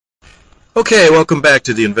Okay, welcome back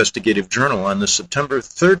to the Investigative Journal on this September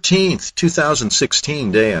 13th,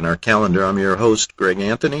 2016 day on our calendar. I'm your host, Greg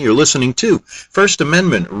Anthony. You're listening to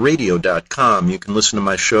FirstAmendmentRadio.com. You can listen to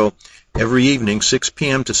my show every evening, 6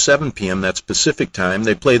 p.m. to 7 p.m. That's Pacific time.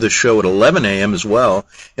 They play the show at 11 a.m. as well.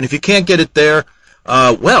 And if you can't get it there,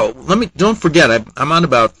 don't forget, I'm on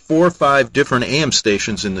about 4 or 5 different AM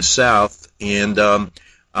stations in the South, and you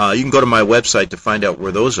can go to my website to find out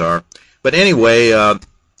where those are. But anyway,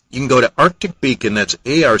 you can go to Arctic Beacon, that's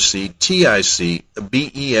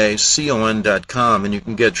ARCTICBEACON.com, and you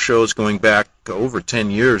can get shows going back over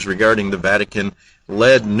 10 years regarding the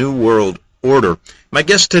Vatican-led New World Order. My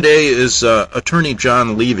guest today is Attorney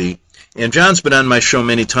John Levy, and John's been on my show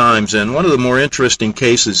many times, and one of the more interesting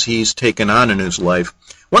cases he's taken on in his life,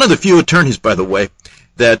 one of the few attorneys, by the way,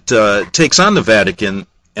 that takes on the Vatican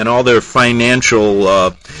and all their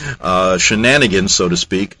financial shenanigans, so to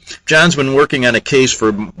speak. John's been working on a case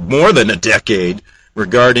for more than a decade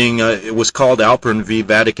regarding, it was called Alpern v.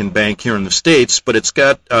 Vatican Bank here in the States, but it's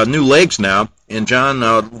got new legs now, and John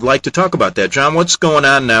would like to talk about that. John, what's going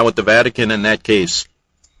on now with the Vatican in that case?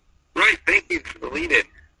 Right, thank you for the lead-in.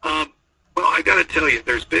 Well, I got to tell you,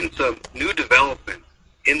 there's been some new development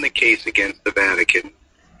in the case against the Vatican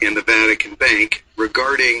and the Vatican Bank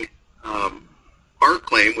regarding our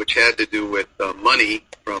claim, which had to do with money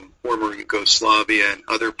from former Yugoslavia and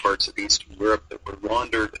other parts of Eastern Europe that were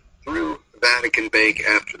laundered through the Vatican Bank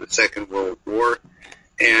after the Second World War.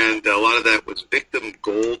 And a lot of that was victim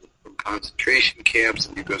gold from concentration camps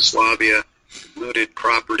in Yugoslavia, looted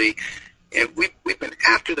property. And we've been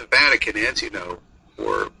after the Vatican, as you know,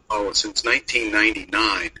 since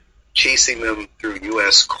 1999, chasing them through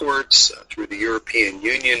U.S. courts, through the European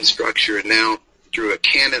Union structure, and now through a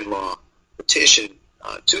canon law petition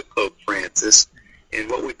to Pope Francis. And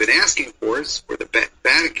what we've been asking for is for the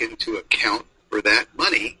Vatican to account for that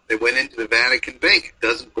money that went into the Vatican Bank. It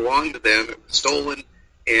doesn't belong to them. It was stolen,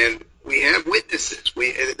 and we have witnesses.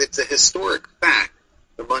 It's a historic fact.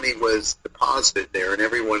 The money was deposited there, and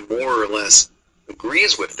everyone more or less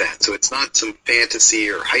agrees with that. So it's not some fantasy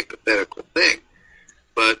or hypothetical thing.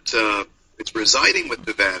 But it's residing with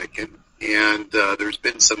the Vatican, and there's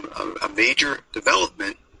been a major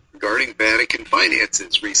development regarding Vatican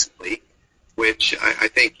finances recently, which I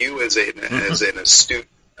think you, as an astute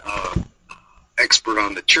expert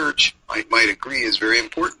on the church, might agree is very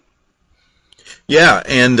important. Yeah,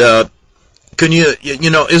 and can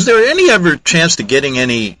is there any ever chance to getting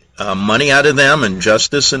any money out of them and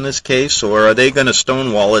justice in this case, or are they going to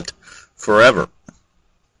stonewall it forever?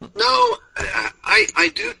 No,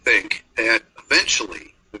 I do think that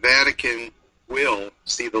eventually the Vatican will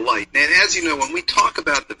see the light. And as you know, when we talk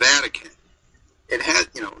about the Vatican, it has,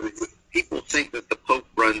 people think that the Pope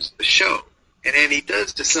runs the show, and he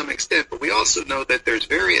does to some extent, but we also know that there's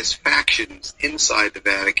various factions inside the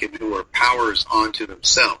Vatican who are powers unto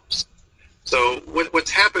themselves. So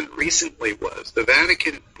what's happened recently was the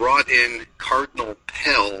Vatican brought in Cardinal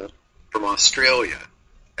Pell from Australia.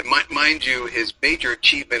 And mind you, his major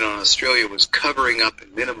achievement on Australia was covering up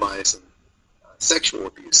and minimizing sexual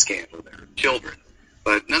abuse scandal there of children.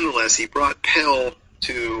 But nonetheless, he brought Pell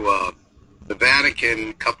to the Vatican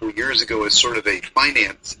a couple of years ago as sort of a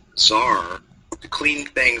finance czar to clean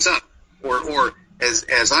things up, or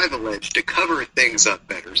as I've alleged, to cover things up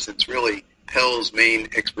better, since really Pell's main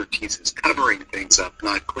expertise is covering things up,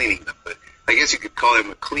 not cleaning them. But I guess you could call him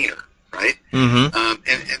a cleaner, right? Mm-hmm.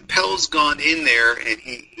 And Pell's gone in there, and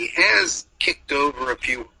he has kicked over a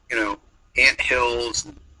few, anthills,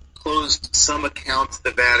 and closed some accounts at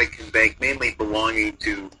the Vatican Bank, mainly belonging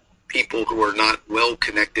to people who are not well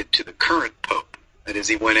connected to the current Pope. That is,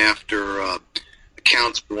 he went after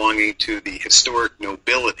accounts belonging to the historic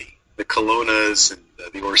nobility, the Colonnas and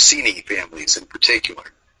the Orsini families in particular,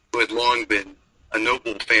 who had long been a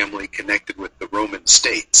noble family connected with the Roman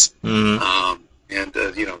states. Mm-hmm.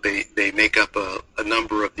 They make up a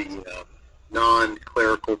number of the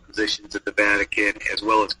non-clerical positions at the Vatican, as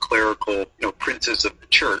well as clerical, princes of the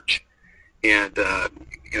church. And, the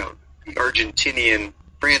Argentinian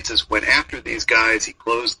Francis went after these guys. He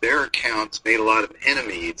closed their accounts, made a lot of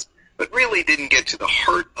enemies, but really didn't get to the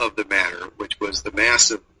heart of the matter, which was the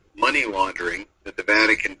massive money laundering that the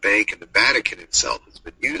Vatican Bank and the Vatican itself has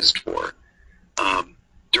been used for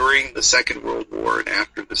during the Second World War and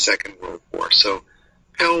after the Second World War. So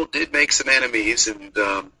Pell did make some enemies, and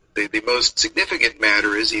the most significant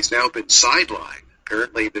matter is he's now been sidelined.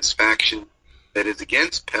 Apparently this faction that is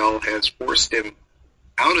against Pell has forced him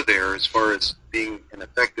out of there as far as being an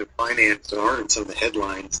effective finance czar, and some of the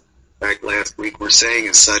headlines back last week were saying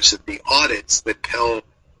as such that the audits that Pell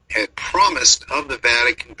had promised of the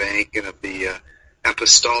Vatican Bank and of the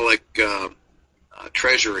apostolic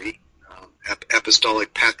treasury,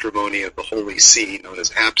 apostolic patrimony of the Holy See, known as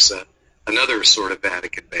APSA, another sort of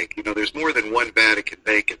Vatican bank. There's more than one Vatican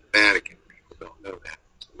bank in the Vatican. People don't know that.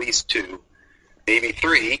 At least two, maybe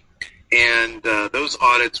three, and those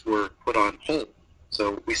audits were put on hold.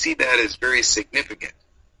 So we see that as very significant.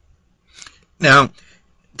 Now,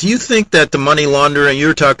 do you think that the money laundering,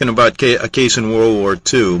 you're talking about a case in World War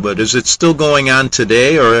II, but is it still going on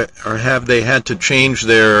today, or have they had to change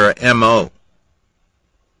their MO?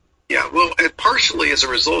 Yeah, well, partially as a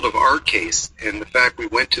result of our case and the fact we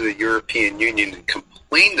went to the European Union and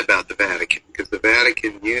complained about the Vatican, because the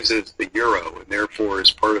Vatican uses the euro and therefore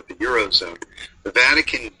is part of the Eurozone. The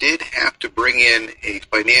Vatican did have to bring in a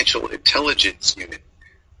financial intelligence unit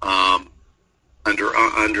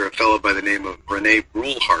under a fellow by the name of René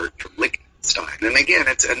Brulhart from Liechtenstein. And again,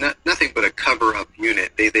 it's nothing but a cover-up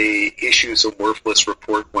unit. They issue some worthless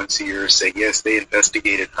report once a year saying, yes, they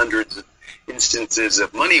investigated hundreds of instances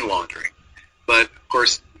of money laundering. But, of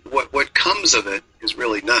course, what comes of it is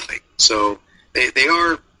really nothing. So they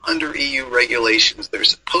are under EU regulations. They're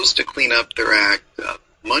supposed to clean up their act.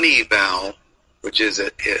 Moneyval, which is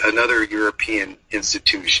another European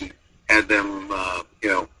institution, had them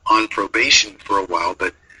on probation for a while.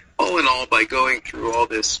 But all in all, by going through all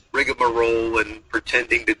this rigmarole and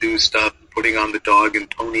pretending to do stuff, putting on the dog and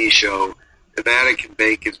pony show, the Vatican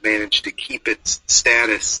Bank has managed to keep its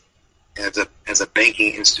status as a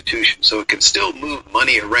banking institution, so it can still move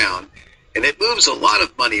money around, and it moves a lot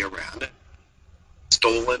of money around,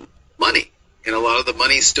 stolen money, and a lot of the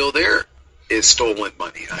money still there is stolen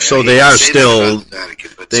money. So they are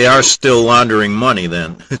still laundering money.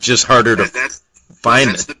 Then it's just harder to find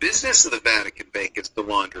it. That's the business of the Vatican Bank, is to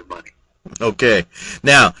launder money. Okay,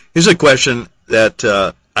 now here's a question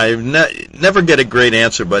that I never get a great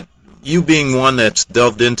answer, but you being one that's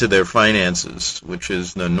delved into their finances, which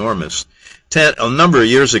is enormous. A number of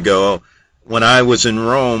years ago, when I was in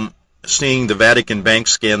Rome seeing the Vatican Bank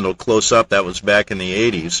scandal close up, that was back in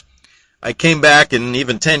the 80s, I came back, and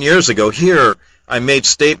even 10 years ago here, I made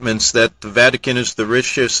statements that the Vatican is the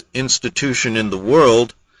richest institution in the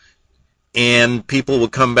world, and people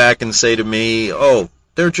would come back and say to me, oh,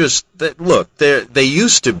 they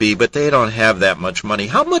used to be, but they don't have that much money.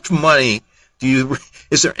 How much money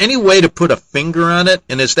is there any way to put a finger on it?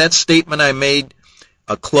 And is that statement I made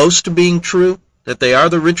close to being true, that they are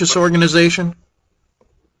the richest organization?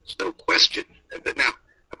 There's no question. But now,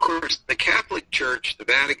 of course, the Catholic Church, the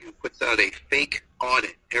Vatican, puts out a fake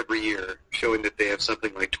audit every year showing that they have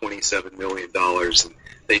something like $27 million, and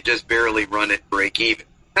they just barely run it break even.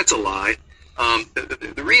 That's a lie.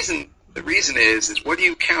 The reason is what are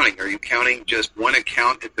you counting? Are you counting just one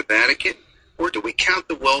account at the Vatican? Or do we count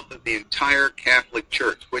the wealth of the entire Catholic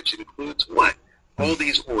Church, which includes what? All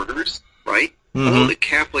these orders, right? Mm-hmm.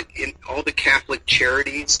 All the Catholic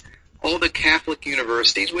charities, all the Catholic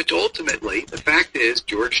universities, which ultimately, the fact is,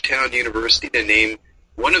 Georgetown University, to name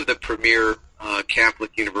one of the premier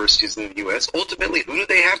Catholic universities in the U.S., ultimately, who do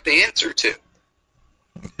they have to answer to?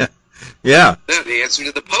 Yeah. They answer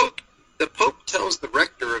to the Pope. The Pope tells the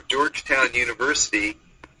rector of Georgetown University,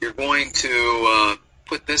 you're going to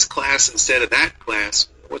put this class instead of that class.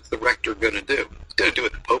 What's the rector going to do? He's going to do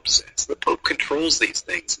what the Pope says. The Pope controls these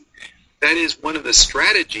things. That is one of the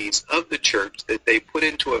strategies of the Church that they put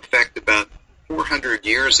into effect about 400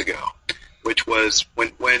 years ago, which was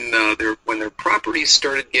when their properties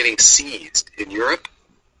started getting seized in Europe.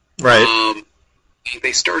 Right.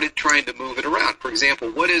 They started trying to move it around. For example,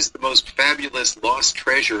 what is the most fabulous lost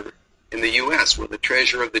treasure in the U.S.? Well, the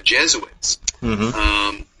treasure of the Jesuits. Mm-hmm.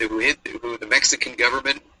 The Mexican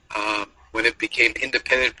government, when it became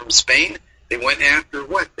independent from Spain, they went after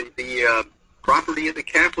what? The property of the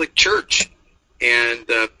Catholic Church, and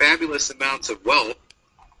fabulous amounts of wealth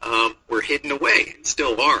were hidden away and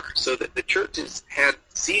still are. So that the Church has had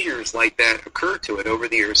seizures like that occur to it over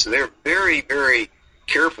the years. So they're very, very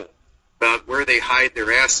careful about where they hide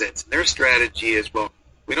their assets. And their strategy is, well,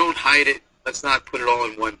 we don't hide it. Let's not put it all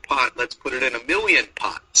in one pot. Let's put it in 1 million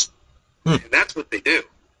pots. And that's what they do.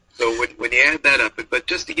 So when you add that up, but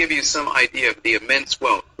just to give you some idea of the immense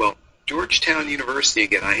wealth, well, Georgetown University,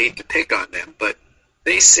 again, I hate to pick on them, but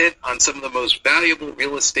they sit on some of the most valuable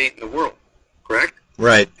real estate in the world, correct?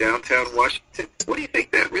 Right. Downtown Washington. What do you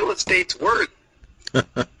think that real estate's worth?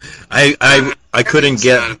 I couldn't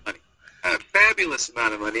get... A fabulous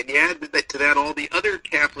amount of money. And you add to that all the other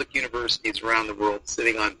Catholic universities around the world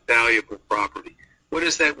sitting on valuable property. What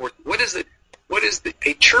is that worth? What is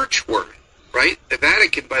a church worth, right? The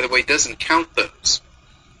Vatican, by the way, doesn't count those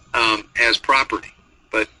as property.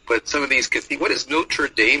 But some of these cathedrals, what is Notre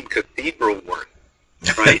Dame Cathedral worth,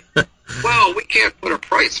 right? Well, we can't put a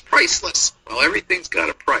priceless. Well, everything's got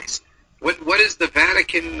a price. What is the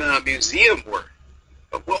Vatican Museum worth?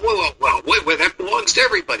 Well, that belongs to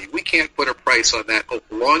everybody. We can't put a price on that. Oh, it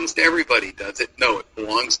belongs to everybody, does it? No, it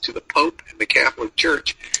belongs to the Pope and the Catholic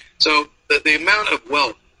Church. So the amount of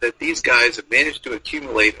wealth that these guys have managed to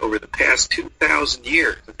accumulate over the past 2,000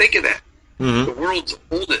 years, think of that. The world's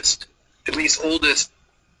oldest, at least oldest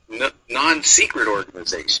non-secret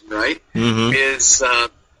organization, right, is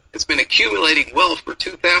it's been accumulating wealth for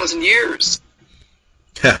 2,000 years.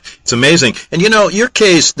 It's amazing. And your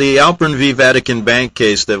case, the Alpern v. Vatican Bank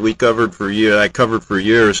case that I covered for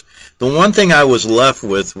years, the one thing I was left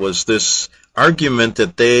with was this argument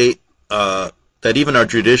that that even our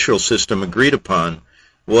judicial system agreed upon,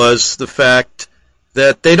 was the fact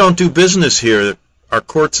that they don't do business here. Our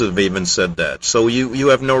courts have even said that. So you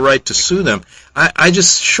have no right to sue them. I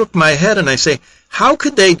just shook my head and I say, how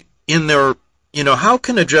could they how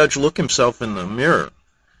can a judge look himself in the mirror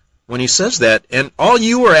when he says that? And all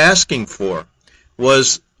you were asking for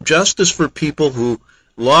was justice for people who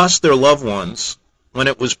lost their loved ones when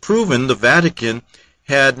it was proven the Vatican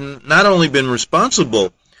had not only been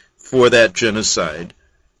responsible for that genocide,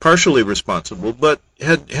 partially responsible, but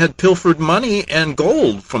had pilfered money and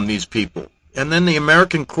gold from these people. And then the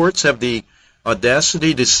American courts have the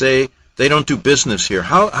audacity to say they don't do business here.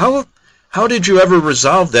 How did you ever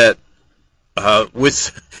resolve that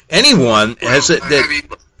with anyone? Well, as a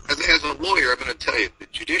lawyer, I'm going to tell you, the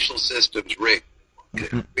judicial system's rigged. We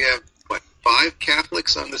have, 5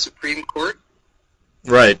 Catholics on the Supreme Court?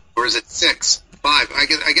 Right. Or is it 6? 5.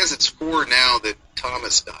 I guess it's 4 now that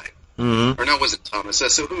Thomas died. Or no, was it Thomas?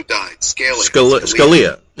 So who died?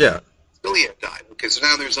 Scalia. Yeah. Scalia died. Okay, so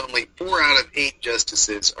now there's only 4 out of 8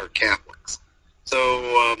 justices are Catholics.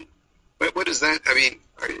 So what is that? I mean,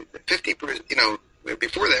 50%,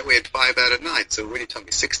 before that we had 5 out of 9. So what are you telling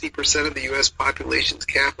me, 60% of the U.S. population is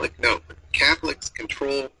Catholic? No. Catholics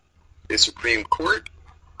control the Supreme Court.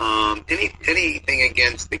 Anything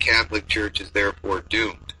against the Catholic Church is therefore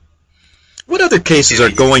doomed. What other cases are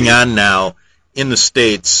going on now in the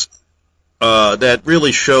States that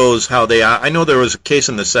really shows how they are? I know there was a case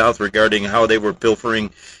in the South regarding how they were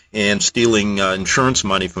pilfering and stealing insurance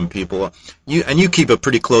money from people. You keep a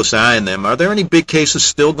pretty close eye on them. Are there any big cases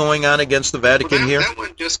still going on against the Vatican here? That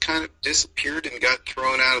one just kind of disappeared and got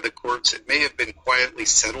thrown out of the courts. It may have been quietly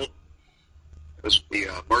settled. It was the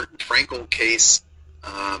Martin Frankel case.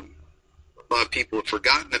 A lot of people have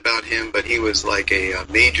forgotten about him, but he was like a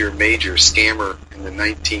major scammer in the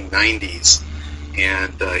 1990s.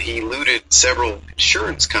 And he looted several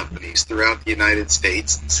insurance companies throughout the United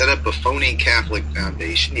States, set up a phony Catholic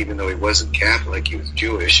foundation, even though he wasn't Catholic, he was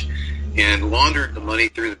Jewish, and laundered the money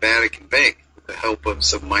through the Vatican Bank with the help of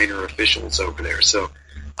some minor officials over there. So,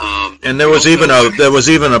 and there was even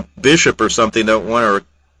a bishop or something or a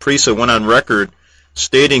priest that went on record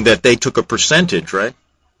stating that they took a percentage, right?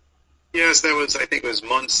 Yes, I think it was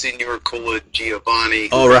Monsignor Cola Giovanni.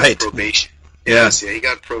 Oh, right. Probation. Yes, yeah, he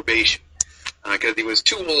got probation. Because he was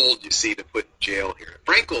too old, you see, to put in jail here.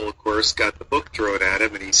 Frankel, of course, got the book thrown at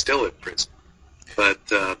him, and he's still in prison. But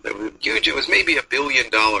it was huge. It was maybe $1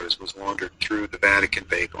 billion was laundered through the Vatican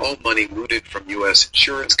Bank. All money looted from U.S.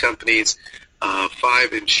 insurance companies. 5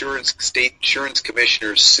 state insurance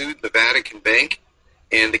commissioners sued the Vatican Bank,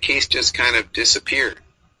 and the case just kind of disappeared.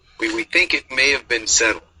 We think it may have been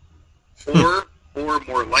settled. Or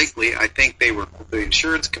more likely, I think they were the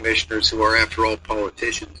insurance commissioners, who are, after all,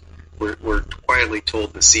 politicians, were quietly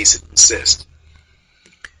told to cease and desist.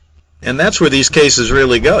 And that's where these cases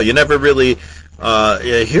really go. You never really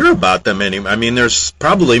hear about them anymore. I mean, there's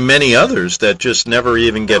probably many others that just never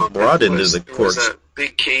even get brought into the courts. There was a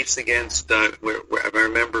big case against, where I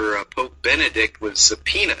remember Pope Benedict was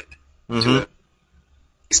subpoenaed to a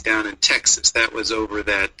case down in Texas. That was over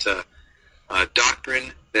that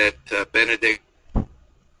doctrine that Benedict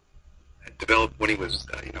developed when he was,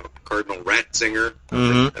 Cardinal Ratzinger,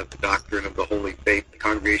 of the doctrine of the Holy Faith, the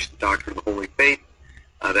Congregation's doctrine of the Holy Faith.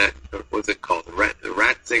 That was it called, the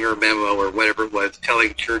Ratzinger memo or whatever it was,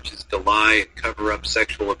 telling churches to lie and cover up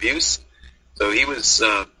sexual abuse. So he was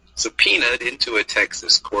subpoenaed into a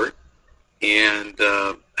Texas court, and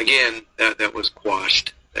again, that was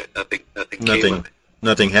quashed. Nothing came of it.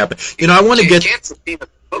 Nothing happened. I want to get. You can't subpoena the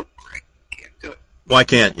Pope, right? You can't do it. Why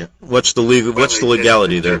can't you? What's the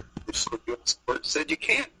legality there? The U.S. court said you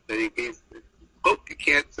can't. The Pope, you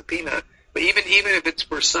can't subpoena. But even if it's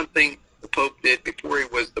for something the Pope did before he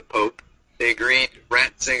was the Pope, they agreed.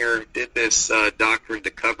 Ratzinger did this doctrine to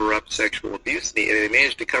cover up sexual abuse, and they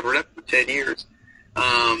managed to cover it up for 10 years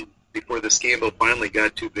before the scandal finally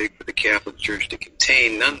got too big for the Catholic Church to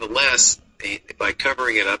contain. Nonetheless, by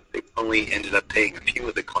covering it up, they only ended up paying a few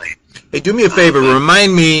of the claims. Hey, do me a favor.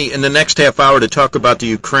 Remind me in the next half hour to talk about the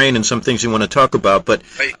Ukraine and some things you want to talk about. But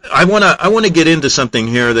right. I want to get into something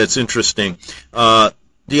here that's interesting.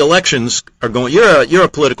 The elections are going. You're a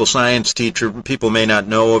political science teacher. People may not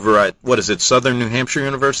know over at Southern New Hampshire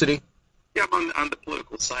University. Yeah, I'm on the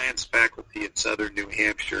political science faculty at Southern New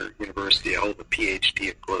Hampshire University. I hold a PhD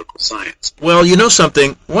in political science. Well, you know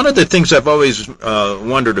something? One of the things I've always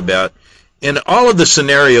wondered about, in all of the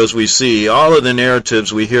scenarios we see, all of the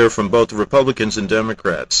narratives we hear from both Republicans and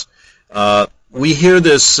Democrats, we hear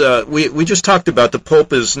this, we just talked about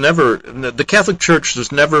the Catholic Church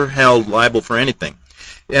is never held liable for anything.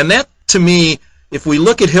 And that, to me, if we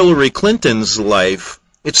look at Hillary Clinton's life,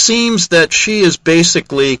 it seems that she is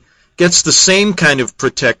basically gets the same kind of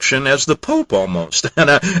protection as the Pope almost. And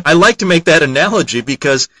I like to make that analogy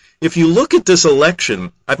because if you look at this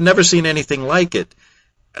election, I've never seen anything like it.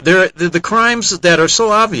 The crimes that are so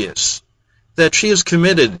obvious that she has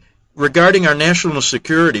committed regarding our national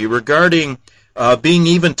security, regarding being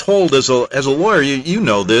even told as a lawyer, you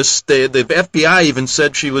know this, the FBI even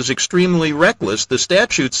said she was extremely reckless. The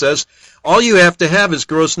statute says all you have to have is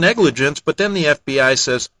gross negligence, but then the FBI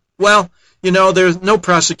says, well, there's no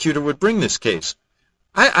prosecutor would bring this case.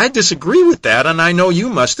 I disagree with that, and I know you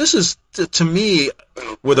must. This is, to me,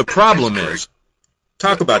 where the problem is.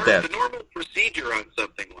 Talk about that. The normal procedure on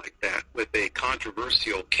something like that with a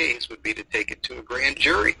controversial case would be to take it to a grand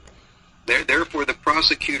jury. Therefore, the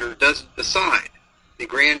prosecutor doesn't decide. The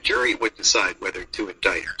grand jury would decide whether to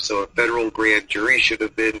indict her. So a federal grand jury should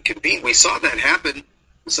have been convened. We saw that happen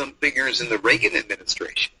with some figures in the Reagan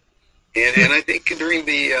administration. And I think during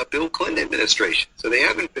the Bill Clinton administration. So they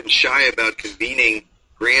haven't been shy about convening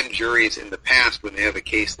grand juries in the past when they have a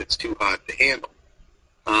case that's too hot to handle.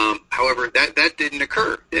 However, that didn't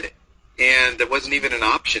occur, did it? And it wasn't even an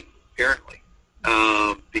option, apparently,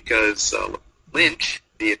 because Lynch,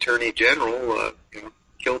 the Attorney General,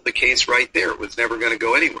 killed the case right there. It was never going to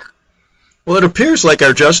go anywhere. Well, it appears like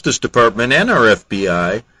our Justice Department and our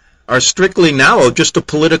FBI are strictly now just a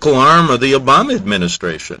political arm of the Obama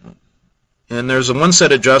administration. And there's one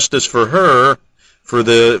set of justice for her,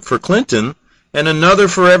 for Clinton, and another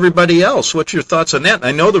for everybody else. What's your thoughts on that?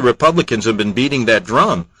 I know the Republicans have been beating that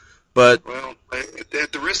drum, but... Well,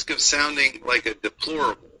 at the risk of sounding like a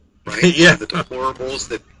deplorable, right? Yeah. The deplorables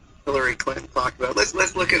that Hillary Clinton talked about.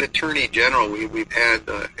 Let's look at Attorney General. We've had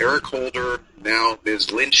Eric Holder, now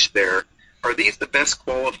Ms. Lynch there. Are these the best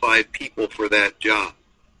qualified people for that job?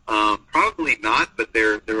 Probably not, but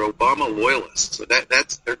they're Obama loyalists. So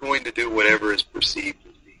they're going to do whatever is perceived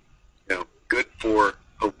as being good for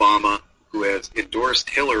Obama, who has endorsed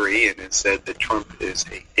Hillary and has said that Trump is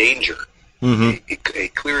a danger, a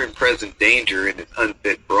clear and present danger, and is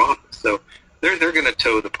unfit for office. So they're going to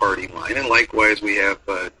toe the party line. And likewise, we have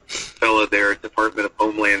a fellow there at Department of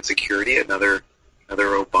Homeland Security, another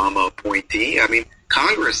Obama appointee. I mean,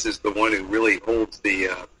 Congress is the one who really holds the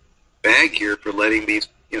bag here for letting these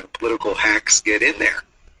political hacks get in there.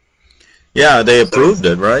 Yeah, they approved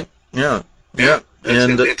it, right? Yeah.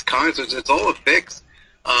 And it's all a fix.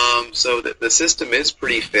 So the system is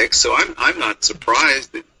pretty fixed. So I'm not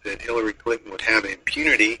surprised that Hillary Clinton would have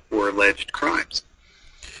impunity for alleged crimes.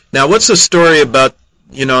 Now, what's the story about,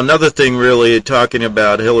 another thing really talking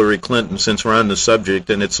about Hillary Clinton, since we're on the subject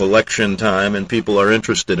and it's election time and people are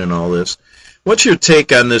interested in all this. What's your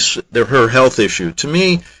take on her health issue? To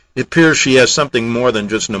me, it appears she has something more than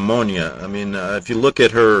just pneumonia. I mean, if you look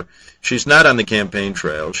at her, she's not on the campaign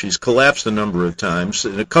trail. She's collapsed a number of times.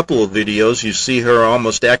 In a couple of videos, you see her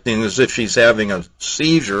almost acting as if she's having a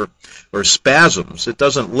seizure or spasms. It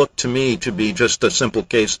doesn't look to me to be just a simple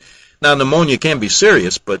case. Now, pneumonia can be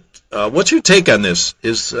serious, but what's your take on this?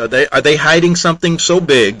 Are they hiding something so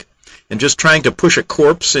big and just trying to push a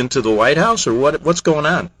corpse into the White House, or what's going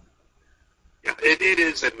on? Yeah, it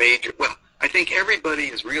is a major... Well, I think everybody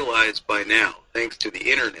has realized by now, thanks to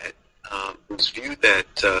the Internet, who's viewed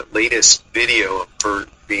that latest video of her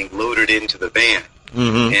being loaded into the van.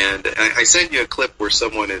 Mm-hmm. And I sent you a clip where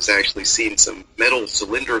someone has actually seen some metal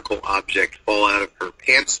cylindrical object fall out of her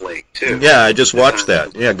pants leg, too. Yeah, I just watched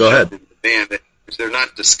that. Yeah, go ahead. The van, which they're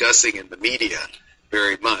not discussing in the media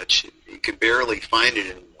very much. You can barely find it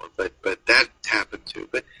anymore, but that happened, too.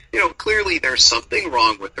 But, clearly there's something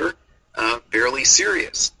wrong with her, fairly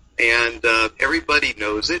serious. And everybody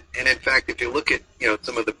knows it. And in fact, if you look at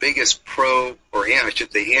some of the biggest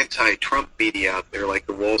anti-Trump media out there, like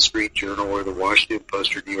the Wall Street Journal or the Washington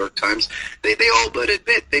Post or New York Times, they all but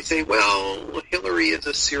admit. They say, well, Hillary is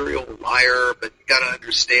a serial liar, but you got to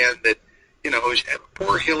understand that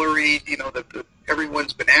poor Hillary, the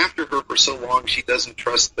everyone's been after her for so long, she doesn't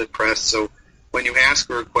trust the press. So when you ask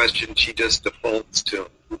her a question, she just defaults to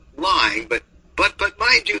lying. But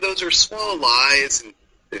mind you, those are small lies, and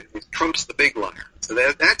Trump's the big liar. So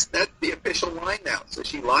that's the official line now. So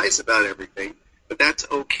she lies about everything, but that's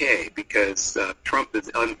okay because Trump is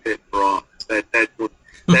unfit for office.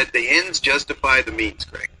 That the ends justify the means,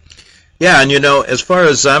 Greg. Yeah, and as far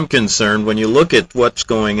as I'm concerned, when you look at what's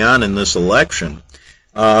going on in this election,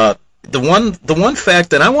 the one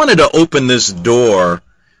fact that I wanted to open this door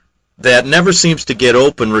that never seems to get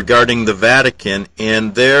open regarding the Vatican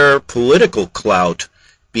and their political clout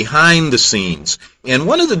behind the scenes. And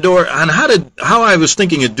one of the door on how I was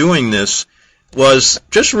thinking of doing this was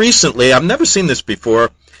just recently. I've never seen this before.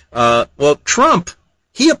 Trump,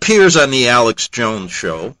 he appears on the Alex Jones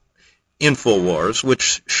show, InfoWars,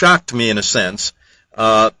 which shocked me in a sense.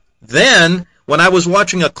 Then, when I was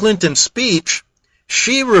watching a Clinton speech,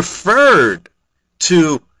 she referred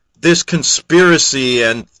to this conspiracy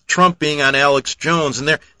and Trump being on Alex Jones,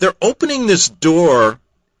 and they're opening this door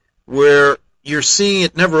where you're seeing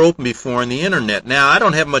it never opened before on the internet. Now, I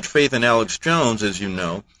don't have much faith in Alex Jones, as you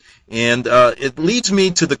know, and it leads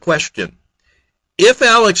me to the question. If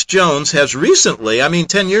Alex Jones has recently,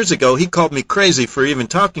 10 years ago, he called me crazy for even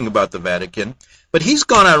talking about the Vatican, but he's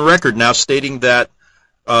gone on record now stating that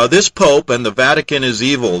this Pope and the Vatican is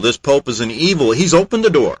evil, this Pope is an evil. He's opened the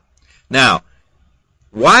door. Now,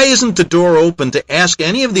 why isn't the door open to ask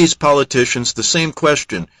any of these politicians the same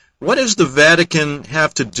question? What does the Vatican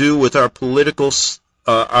have to do with our political,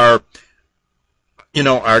 our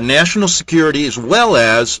national security, as well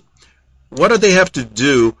as what do they have to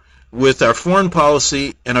do with our foreign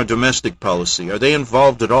policy and our domestic policy? Are they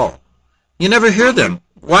involved at all? You never hear them.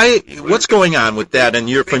 Why? What's going on with that? And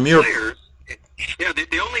from your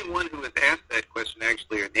the only one who has asked that question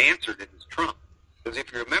actually and answered it is Trump. Because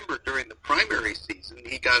if you remember, during the primary season,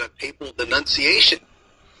 he got a papal denunciation.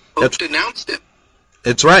 Pope denounced him.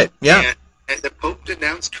 That's right, yeah. And the Pope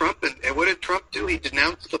denounced Trump, and what did Trump do? He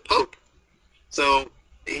denounced the Pope. So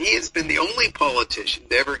he has been the only politician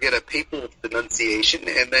to ever get a papal denunciation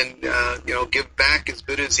and then, give back as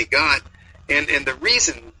good as he got. And the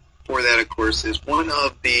reason for that, of course, is one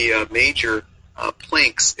of the major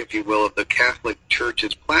planks, if you will, of the Catholic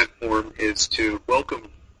Church's platform is to welcome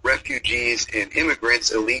refugees and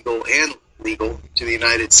immigrants, illegal and legal, to the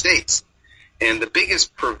United States. And the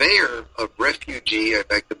biggest purveyor of refugee, in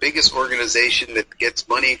fact, the biggest organization that gets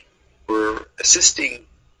money for assisting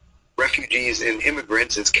refugees and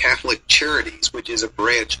immigrants is Catholic Charities, which is a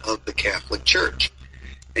branch of the Catholic Church.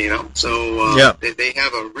 They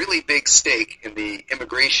have a really big stake in the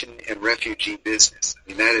immigration and refugee business.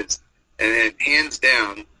 That is, and hands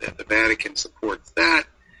down, that the Vatican supports that.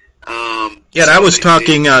 I was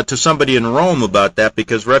talking to somebody in Rome about that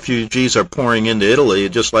because refugees are pouring into Italy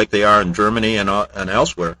just like they are in Germany and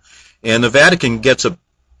elsewhere. And the Vatican gets a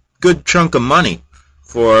good chunk of money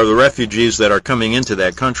for the refugees that are coming into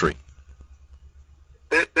that country.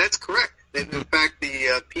 That's correct. In fact,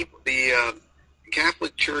 the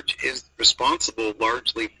Catholic Church is responsible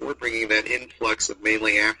largely for bringing that influx of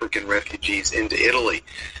mainly African refugees into Italy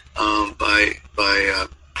by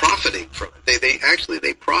profiting from it.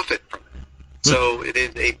 They profit from it. So it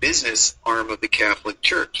is a business arm of the Catholic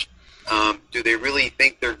Church. Do they really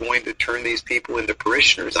think they're going to turn these people into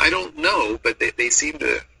parishioners? I don't know, but they seem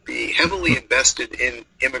to be heavily invested in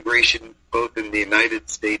immigration both in the United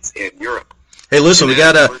States and Europe. Hey, listen, we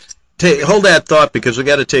got to hold that thought because we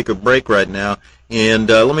got to take a break right now. And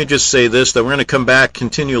let me just say this, that we're going to come back,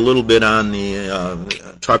 continue a little bit on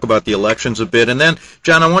the, talk about the elections a bit. And then,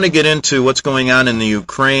 John, I want to get into what's going on in the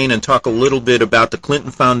Ukraine and talk a little bit about the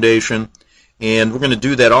Clinton Foundation. And we're going to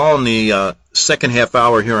do that all in the second half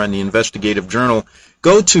hour here on the Investigative Journal.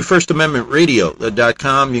 Go to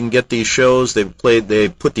FirstAmendmentRadio.com. You can get these shows. They put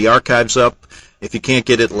the archives up if you can't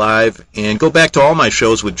get it live. And go back to all my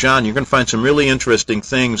shows with John. You're going to find some really interesting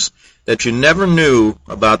things that you never knew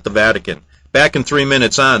about the Vatican. Back in 3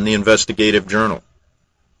 minutes on the Investigative Journal.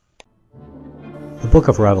 The book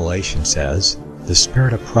of Revelation says, the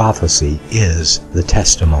spirit of prophecy is the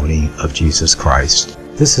testimony of Jesus Christ.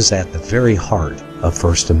 This is at the very heart of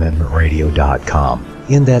FirstAmendmentRadio.com.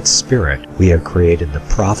 In that spirit, we have created the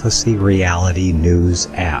Prophecy Reality News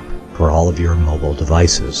app for all of your mobile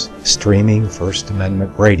devices, streaming First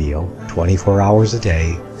Amendment Radio 24 hours a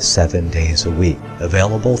day, 7 days a week.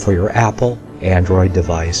 Available for your Apple, Android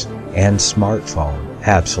device, and smartphone,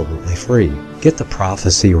 absolutely free. Get the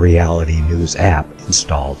Prophecy Reality News app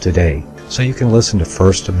installed today so you can listen to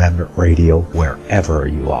First Amendment Radio wherever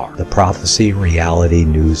you are. The Prophecy Reality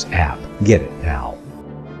News app. Get it now.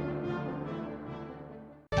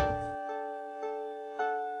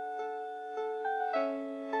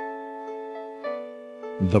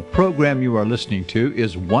 The program you are listening to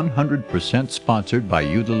is 100% sponsored by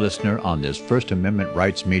you, the listener, on this First Amendment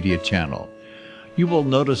Rights Media channel. You will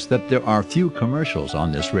notice that there are few commercials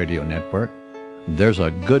on this radio network. There's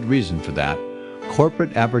a good reason for that.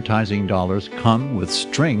 Corporate advertising dollars come with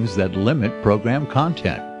strings that limit program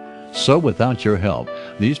content. So without your help,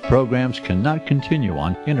 these programs cannot continue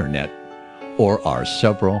on internet or our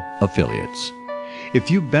several affiliates. If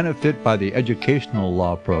you benefit by the educational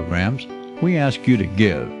law programs, we ask you to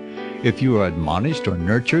give. If you are admonished or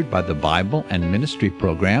nurtured by the Bible and ministry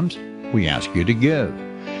programs, we ask you to give.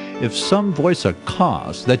 If some voice a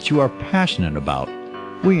cause that you are passionate about,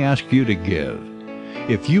 we ask you to give.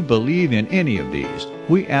 If you believe in any of these,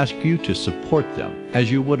 we ask you to support them as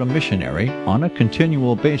you would a missionary on a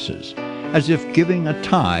continual basis, as if giving a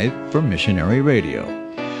tithe for missionary radio.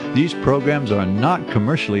 These programs are not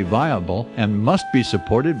commercially viable and must be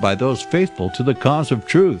supported by those faithful to the cause of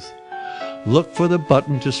truth. Look for the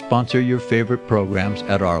button to sponsor your favorite programs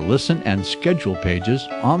at our listen and schedule pages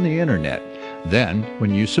on the internet. Then,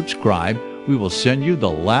 when you subscribe, we will send you the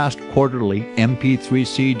last quarterly MP3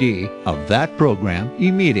 CD of that program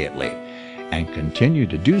immediately, and continue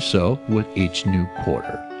to do so with each new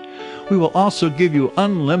quarter. We will also give you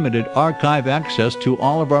unlimited archive access to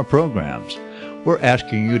all of our programs. We're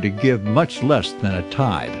asking you to give much less than a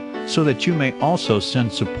tithe, so that you may also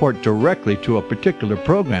send support directly to a particular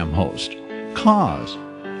program host, cause,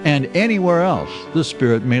 and anywhere else the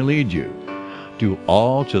Spirit may lead you. Do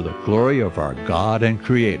all to the glory of our God and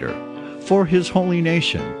Creator, for His holy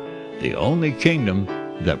nation, the only kingdom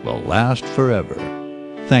that will last forever.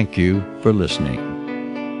 Thank you for listening.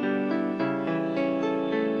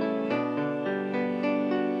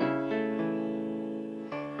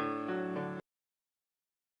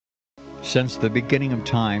 Since the beginning of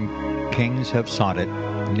time, kings have sought it,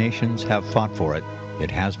 nations have fought for it.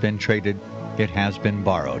 It has been traded, it has been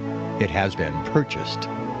borrowed, it has been purchased,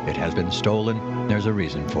 it has been stolen. There's a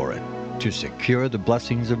reason for it. To secure the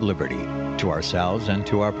blessings of liberty to ourselves and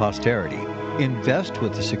to our posterity, invest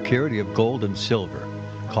with the security of gold and silver.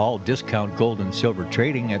 Call Discount Gold and Silver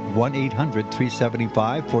Trading at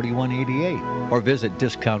 1-800-375-4188 or visit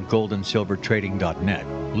discountgoldandsilvertrading.net.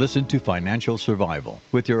 Listen to Financial Survival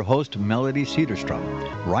with your host Melody Cedarstrom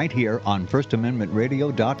right here on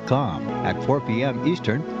FirstAmendmentRadio.com at 4 p.m.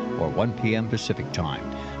 Eastern or 1 p.m. Pacific Time.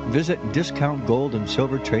 Visit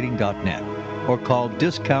discountgoldandsilvertrading.net or call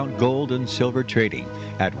Discount Gold and Silver Trading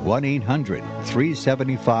at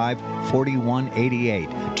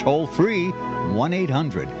 1-800-375-4188. Toll free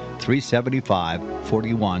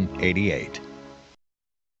 1-800-375-4188.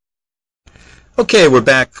 Okay, we're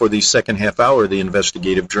back for the second half hour of the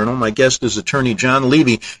Investigative Journal. My guest is Attorney John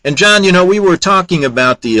Levy. And John, you know, we were talking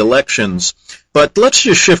about the elections, but let's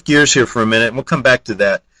just shift gears here for a minute, and we'll come back to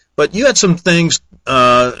that. But you had some things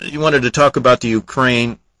you wanted to talk about the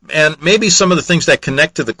Ukraine, and maybe some of the things that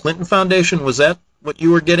connect to the Clinton Foundation. Was that what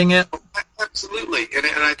you were getting at? Absolutely, and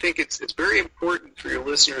I think it's very important for your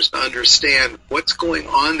listeners to understand what's going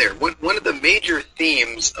on there. One of the major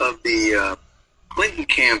themes of the Clinton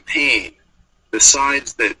campaign,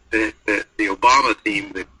 besides the Obama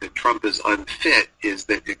theme that Trump is unfit, is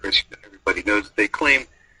that, of course, everybody knows, they claim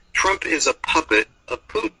Trump is a puppet of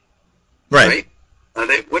Putin. Right?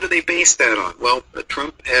 What do they base that on? Well,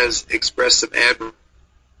 Trump has expressed some admiration.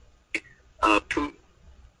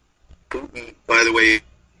 Putin, by the way,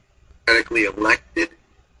 democratically elected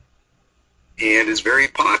and is very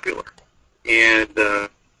popular. And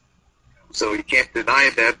so you can't deny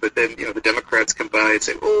that, but then, you know, the Democrats come by and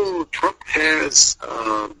say, oh, Trump has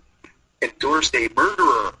endorsed a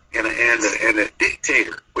murderer and a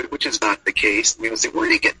dictator, which is not the case. And you say, where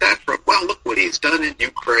did he get that from? Well, look what he's done in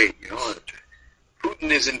Ukraine. You know,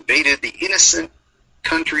 Putin has invaded the innocent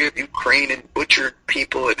country of Ukraine and butchered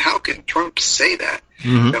people, and how can Trump say that?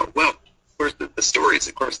 Mm-hmm. Now, well, of course, the story is,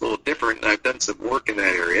 of course, a little different, and I've done some work in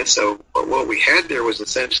that area. So what we had there was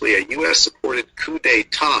essentially a U.S.-supported coup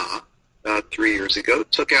d'etat about 3 years ago,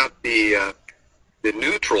 took out the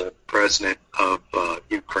neutral president of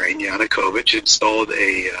Ukraine, Yanukovych, installed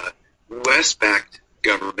a U.S.-backed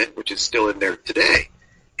government, which is still in there today.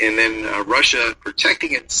 And then Russia,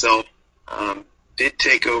 protecting itself, did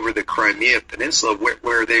take over the Crimea Peninsula,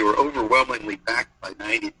 where they were overwhelmingly backed by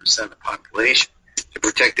 90% of the population to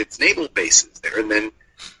protect its naval bases there. And then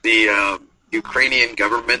the Ukrainian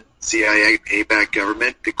government, CIA-backed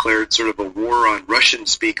government, declared sort of a war on Russian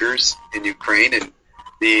speakers in Ukraine, and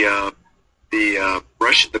the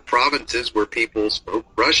provinces where people spoke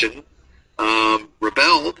Russian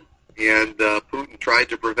rebelled, and Putin tried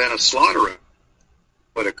to prevent a slaughter of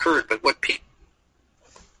what occurred. But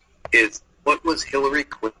what was Hillary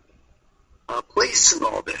Clinton place in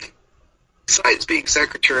all this. Besides being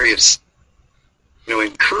Secretary of,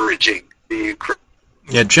 encouraging the Ukraine.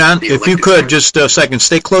 Yeah, John, if you could, just a second,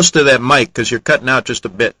 stay close to that mic because you're cutting out just a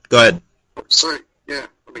bit. Go ahead. Oh, sorry, yeah.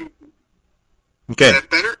 Okay. Is that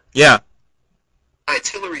better? Yeah. It's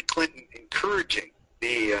Hillary Clinton encouraging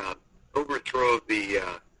the overthrow of the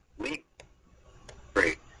Levy.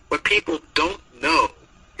 What people don't know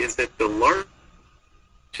is that the largest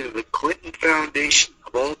to the Clinton Foundation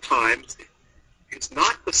of all times, it's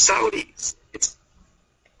not the Saudis.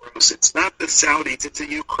 It's not the Saudis. It's a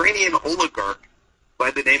Ukrainian oligarch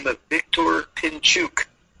by the name of Viktor Pinchuk.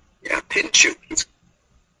 Yeah, Pinchuk. His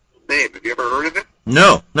name. Have you ever heard of him?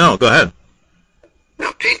 No, go ahead.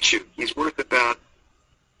 Now, Pinchuk, he's worth about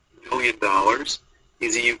 $1 million.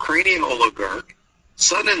 He's a Ukrainian oligarch,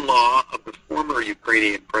 son-in-law of the former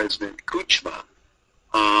Ukrainian president, Kuchma,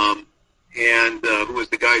 and who was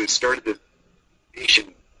the guy who started the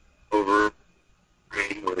nation over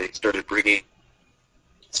Ukraine, where they started bringing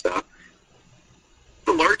stuff.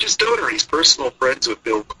 The largest donor. He's personal friends with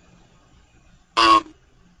Bill.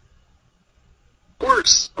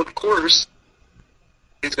 Of course,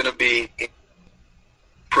 he's going to be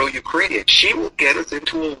pro-Ukrainian. She will get us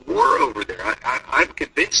into a war over there. I'm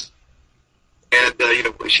convinced. And,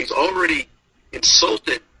 she's already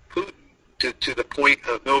insulted Putin to the point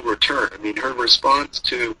of no return. I mean, her response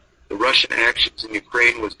to the Russian actions in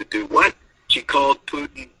Ukraine was to do what? She called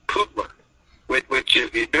Putin Putler, which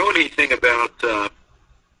if you know anything about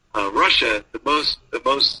Russia, the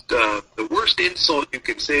worst insult you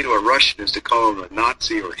can say to a Russian is to call him a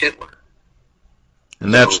Nazi or Hitler.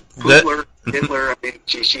 And that's Putler, Hitler. I mean,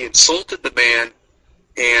 she insulted the man,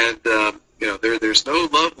 and there's no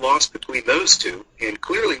love lost between those two. And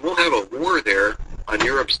clearly, we'll have a war there on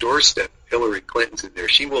Europe's doorstep. Hillary Clinton's in there.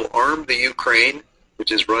 She will arm the Ukraine,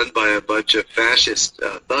 which is run by a bunch of fascist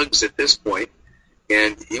thugs at this point,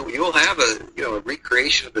 and you'll have a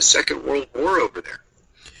recreation of the Second World War over there.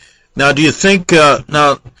 Now, do you think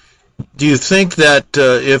that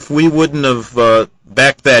if we wouldn't have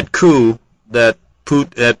backed that coup, that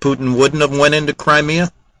Putin wouldn't have went into Crimea?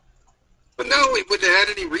 But no, he wouldn't have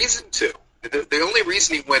had any reason to. The only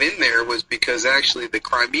reason he went in there was because actually the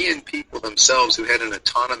Crimean people themselves, who had an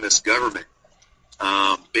autonomous government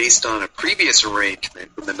based on a previous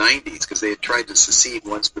arrangement from the 90s, because they had tried to secede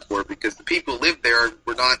once before, because the people who lived there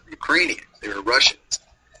were not Ukrainians, they were Russians.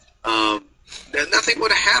 Nothing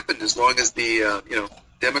would have happened as long as the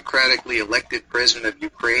democratically elected president of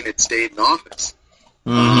Ukraine had stayed in office.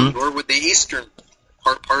 Mm-hmm. Nor would the eastern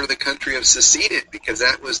part of the country have seceded, because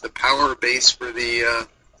that was the power base for the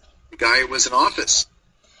guy who was in office.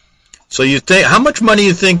 So you think, how much money do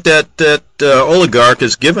you think that oligarch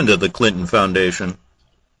has given to the Clinton Foundation?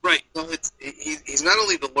 Right. Well, he's not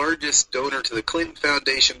only the largest donor to the Clinton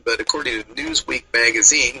Foundation, but according to Newsweek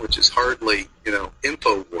magazine, which is hardly,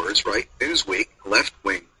 InfoWars, right? Newsweek,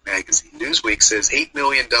 left-wing magazine. Newsweek says $8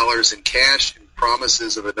 million in cash and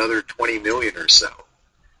promises of another $20 million or so.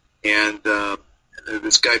 And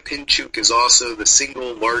this guy Pinchuk is also the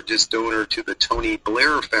single largest donor to the Tony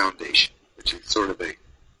Blair Foundation, which is sort of a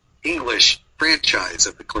English franchise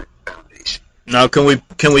of the Clinton Foundation. Now, can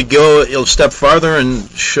we go a step farther and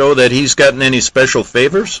show that he's gotten any special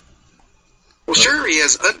favors? Well, sure, he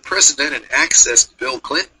has unprecedented access to Bill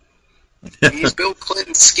Clinton. He's Bill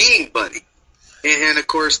Clinton's skiing buddy. And of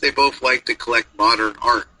course, they both like to collect modern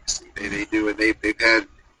art. They do, and they've had,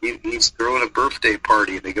 he's throwing a birthday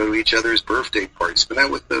party, and they go to each other's birthday parties. But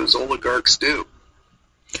that's what those oligarchs do.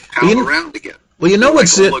 Pal around together. Well,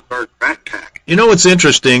 what's oligarch rat pack. You know what's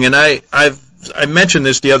interesting, and I mentioned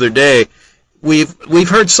this the other day. We've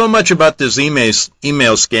heard so much about this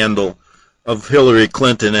email scandal of Hillary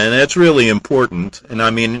Clinton, and that's really important. And I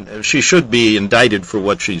mean, she should be indicted for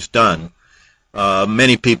what she's done.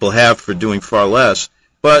 Many people have for doing far less.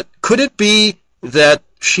 But could it be that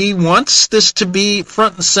she wants this to be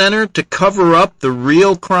front and center to cover up the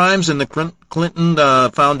real crimes in the Clinton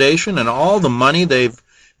Foundation and all the money they've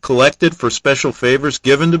collected for special favors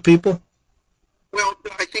given to people? Well,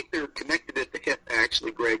 I think they're connected at the hip,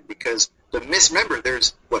 actually, Greg, because remember,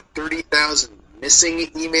 there's, 30,000 missing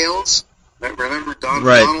emails? Remember,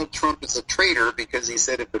 Donald Trump is a traitor because he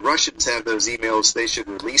said if the Russians have those emails, they should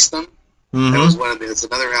release them. Mm-hmm. That's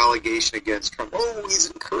another allegation against Trump. Oh, he's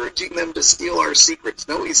encouraging them to steal our secrets.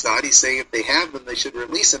 No, he's not. He's saying if they have them, they should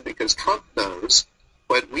release them because Trump knows.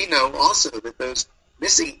 But we know also that those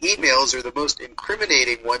missing emails are the most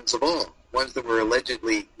incriminating ones of all, ones that were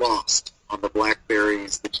allegedly lost on the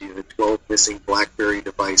BlackBerries, the 12 missing BlackBerry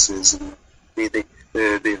devices, and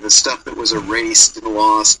the stuff that was erased and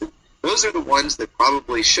lost. And those are the ones that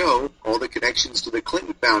probably show all the connections to the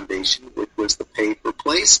Clinton Foundation, which was the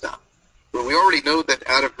pay-for-play stuff. Well, we already know that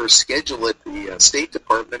out of her schedule at the State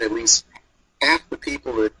Department, at least half the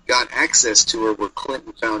people that got access to her were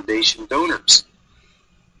Clinton Foundation donors.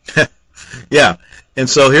 Yeah, and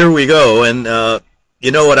so here we go. And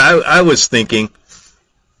you know what I was thinking?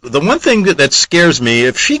 The one thing that scares me,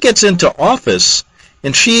 if she gets into office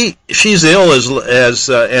and she's ill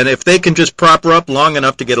and if they can just prop her up long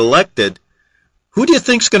enough to get elected, who do you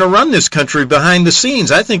think's going to run this country behind the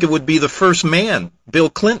scenes? I think it would be the first man, Bill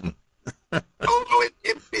Clinton.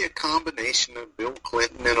 It'd be a combination of Bill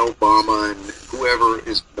Clinton and Obama and whoever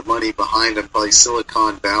is the money behind them, probably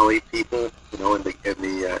Silicon Valley people, and the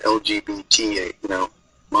LGBT,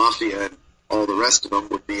 mafia and all the rest of them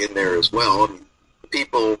would be in there as well. I mean, the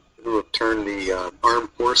people who have turned the armed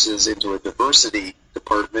forces into a diversity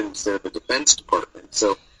department instead of a defense department.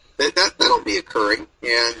 So that'll be occurring,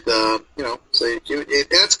 and so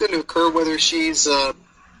that's going to occur whether she's in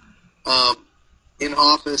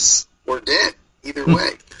office or dead. Either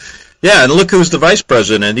way. Yeah, and look who's the vice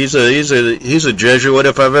president. He's a Jesuit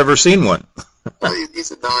if I've ever seen one. Well, he's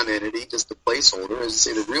a non-entity, just a placeholder. As I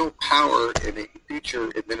say, the real power in a future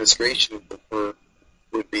administration would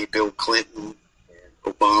be Bill Clinton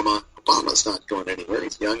and Obama. Obama's not going anywhere.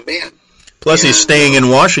 He's a young man. Plus, he's staying in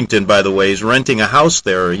Washington, by the way. He's renting a house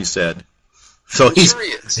there, he said. So sure he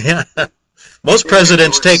is. Yeah. Most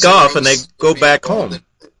presidents take off and they go back home.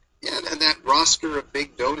 And that roster of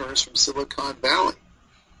big donors from Silicon Valley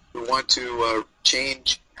who want to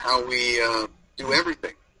change how we do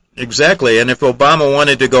everything. Exactly, and if Obama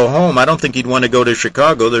wanted to go home, I don't think he'd want to go to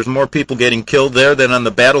Chicago. There's more people getting killed there than on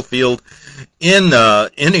the battlefield in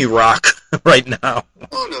Iraq right now.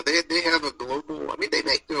 Oh, no, they have a global,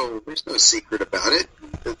 there's no secret about it.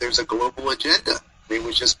 There's a global agenda. They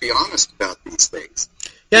would just be honest about these things.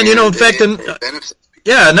 Yeah, and in fact,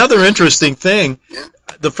 another interesting thing,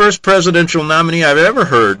 the first presidential nominee I've ever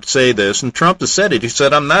heard say this, and Trump has said it, he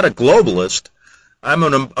said, I'm not a globalist. I'm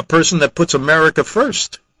a person that puts America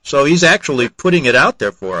first. So he's actually putting it out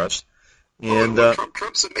there for us. And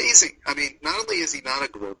Trump's amazing. I mean, not only is he not a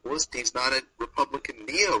globalist, he's not a Republican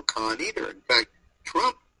neocon either. In fact,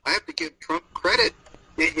 Trump, I have to give Trump credit.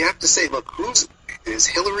 You have to say, look, is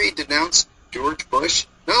Hillary denounced George Bush?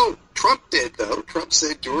 No, Trump did, though. Trump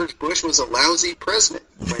said George Bush was a lousy president.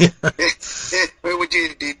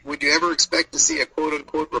 Would you ever expect to see a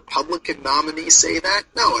quote-unquote Republican nominee say that?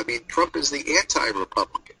 No, I mean, Trump is the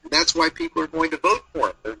anti-Republican. And that's why people are going to vote for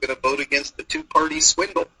him. They're going to vote against the two-party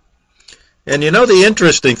swindle. And the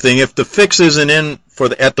interesting thing, if the fix isn't in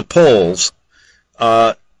at the polls,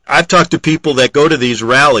 I've talked to people that go to these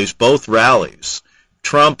rallies, both rallies,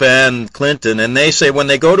 Trump and Clinton, and they say when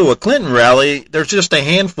they go to a Clinton rally, there's just a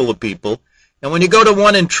handful of people. And when you go to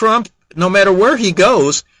one in Trump, no matter where he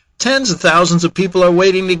goes, tens of thousands of people are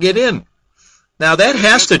waiting to get in. Now, that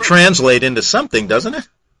has to translate into something, doesn't it?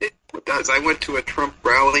 It does. I went to a Trump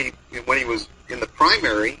rally when he was in the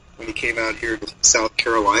primary, when he came out here to South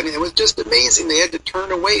Carolina. It was just amazing. They had to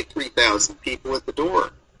turn away 3,000 people at the door.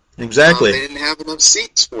 Exactly. They didn't have enough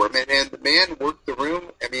seats for him, and the man worked the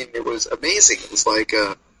room. I mean, it was amazing. It was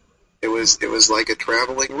like a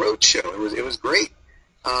traveling road show. It was great.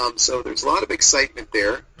 So there's a lot of excitement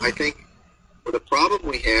there. I think the problem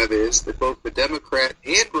we have is that both the Democrat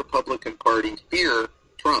and Republican Party fear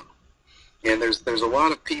Trump, and there's a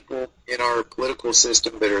lot of people in our political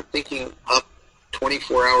system that are thinking up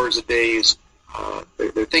 24 hours a day.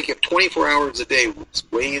 They're thinking of 24 hours a day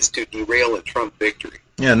ways to derail a Trump victory.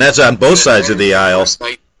 Yeah, and that's on both sides of the aisle.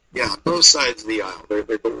 Yeah, on both sides of the aisle.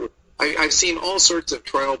 I've seen all sorts of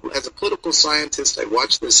trial. As a political scientist, I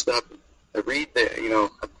watch this stuff. I read a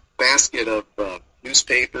basket of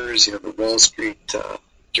newspapers, the Wall Street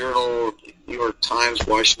Journal, New York Times,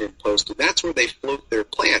 Washington Post, and that's where they float their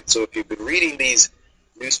plan. So if you've been reading these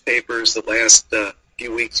newspapers the last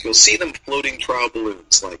few weeks, you'll see them floating trial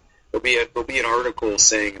balloons. Like there'll be an article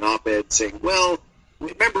saying, an op-ed saying, well,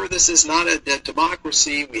 remember, this is not a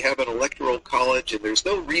democracy. We have an electoral college, and there's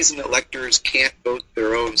no reason electors can't vote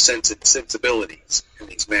their own sensibilities in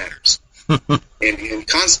these matters. and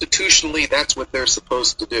constitutionally, that's what they're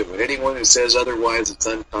supposed to do. And anyone who says otherwise, it's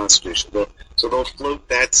unconstitutional. So they'll float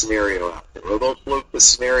that scenario out there. Or they'll float the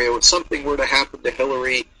scenario, if something were to happen to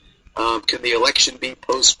Hillary, can the election be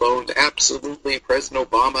postponed? Absolutely. President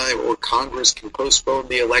Obama or Congress can postpone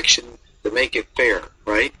the election to make it fair,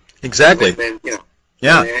 right? Exactly. And then,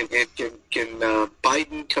 yeah. And can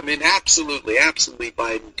Biden come in? Absolutely,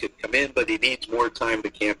 Biden could come in, but he needs more time to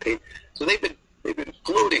campaign. So they've been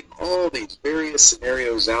floating all these various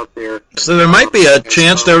scenarios out there. So there might be a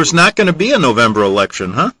chance there's not going to be a November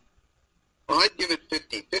election, huh? Well, I'd give it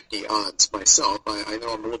 50-50 odds myself. I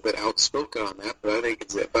know I'm a little bit outspoken on that, but I think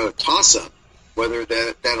it's about a toss-up whether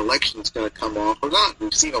that election is going to come off or not.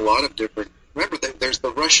 We've seen a lot of different... Remember, there's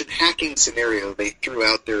the Russian hacking scenario they threw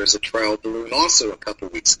out there as a trial balloon also a couple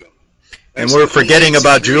of weeks ago. And we're forgetting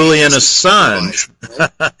about Julian Assange.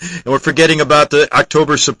 Right? And we're forgetting about the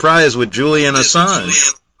October surprise with Julian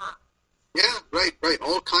Assange. Yeah, right.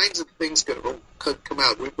 All kinds of things could come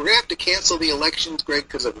out. We're going to have to cancel the elections, Greg,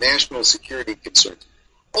 because of national security concerns.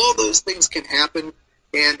 All those things can happen,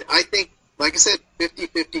 and I think, like I said,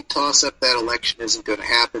 50-50 toss-up, that election isn't going to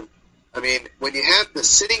happen. I mean, when you have the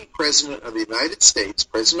sitting president of the United States,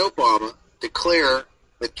 President Obama, declare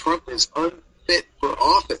that Trump is unfit for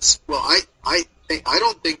office, well, I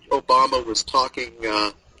don't think Obama was talking,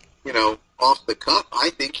 off the cuff.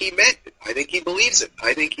 I think he meant it. I think he believes it.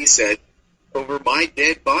 I think he said, over my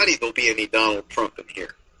dead body, there'll be any Donald Trump in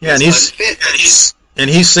here. Yeah, and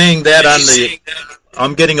he's saying that on the...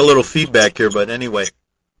 I'm getting a little feedback here, but anyway.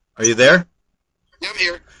 Are you there? Yeah, I'm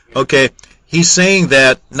here. Okay. He's saying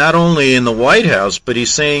that not only in the White House, but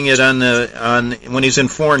he's saying it on when he's in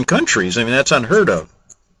foreign countries. I mean, that's unheard of.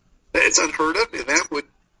 It's unheard of, and that would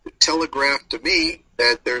telegraph to me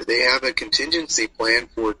that they have a contingency plan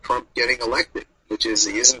for Trump getting elected, which is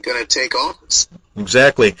he isn't going to take office.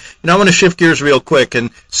 Exactly. I want to shift gears real quick and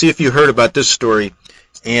see if you heard about this story.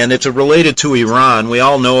 And it's related to Iran. We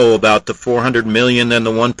all know about the 400 million and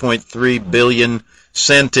the 1.3 billion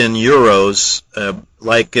sent in euros,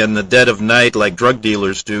 like in the dead of night, like drug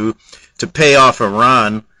dealers do, to pay off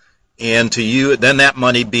Iran, and then that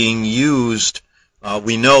money being used,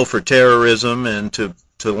 we know, for terrorism and to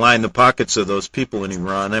line the pockets of those people in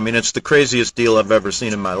Iran. I mean, it's the craziest deal I've ever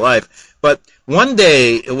seen in my life. But one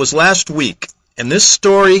day, it was last week, and this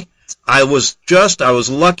story, I was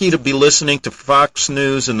lucky to be listening to Fox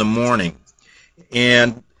News in the morning,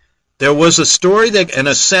 and there was a story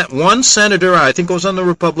that, one senator, I think it was on the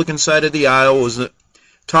Republican side of the aisle, was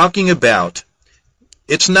talking about,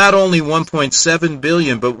 it's not only 1.7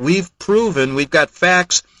 billion, but we've got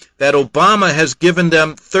facts that Obama has given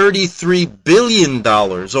them $33 billion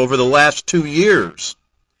over the last 2 years.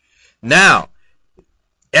 Now,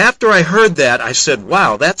 after I heard that, I said,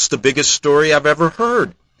 wow, that's the biggest story I've ever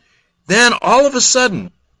heard. Then, all of a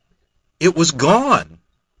sudden, it was gone.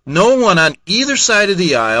 No one on either side of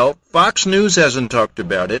the aisle, Fox News hasn't talked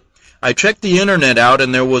about it. I checked the internet out,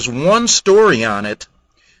 and there was one story on it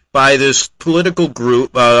by this political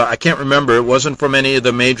group. I can't remember. It wasn't from any of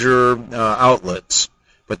the major outlets.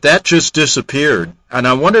 But that just disappeared. And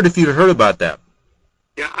I wondered if you'd heard about that.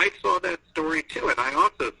 Yeah, I saw that story, too, and I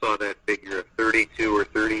also saw that figure of $32 or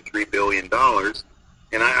 $33 billion.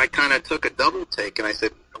 And I kind of took a double take, and I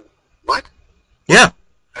said, what? Yeah.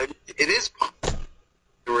 It is possible.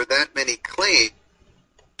 There were that many claims.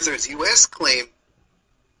 There's U.S. claims,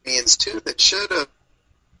 too, that should have,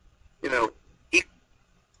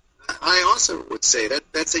 I also would say that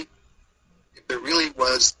if there really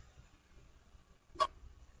was,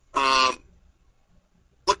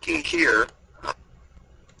 looking here,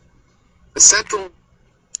 the central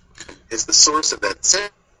is the source of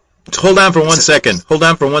that. Hold on for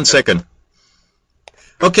 1 second.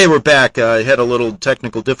 Okay, we're back. I had a little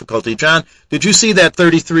technical difficulty. John, did you see that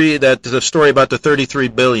the story about the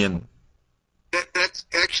 $33 billion? That's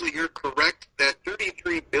actually, you're correct. That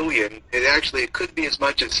 $33 billion, it could be as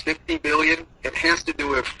much as $50 billion. It has to do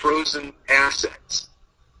with frozen assets.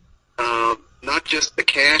 Not just the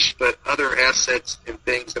cash, but other assets and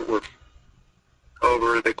things that were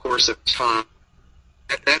over the course of time.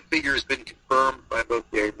 That figure has been confirmed by both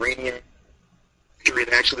the Iranian and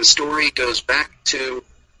actually the story goes back to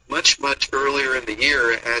much earlier in the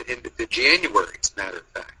year, into January, as a matter of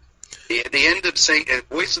fact. The end of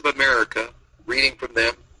Voice of America, reading from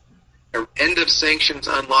them, end of sanctions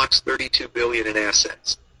unlocks $32 billion in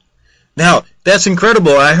assets. Now, that's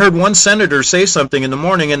incredible. I heard one senator say something in the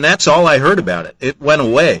morning, and that's all I heard about it. It went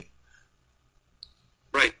away.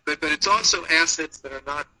 Right, but it's also assets that are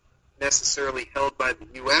not necessarily held by the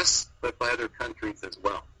U.S., but by other countries as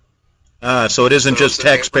well. So it isn't just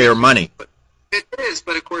taxpayer money. It is,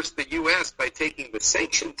 but of course the U.S., by taking the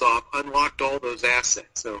sanctions off, unlocked all those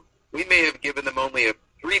assets. So we may have given them only a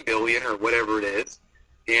 $3 billion or whatever it is,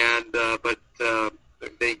 and but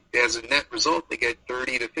they, as a net result, they get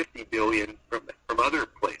 30 to 50 billion from other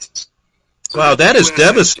places. So wow, that is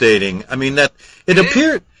devastating. I mean, that it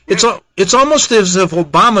appeared. Yeah. It's almost as if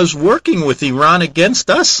Obama's working with Iran against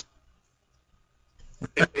us.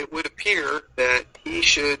 It would appear that he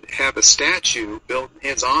should have a statue built in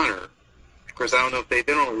his honor. Of course, I don't know if they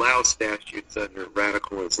don't allow statues under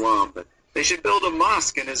radical Islam, but they should build a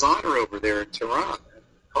mosque in his honor over there in Tehran.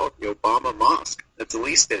 call it the Obama Mosque. That's the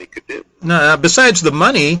least that he could do. No, besides the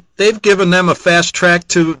money, they've given them a fast track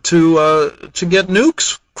to get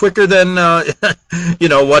nukes quicker than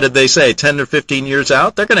what did they say, 10 or 15 years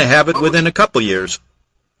out? They're going to have it within a couple years.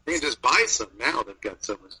 They can just buy some now. They've got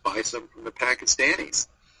some. Let's buy some from the Pakistanis.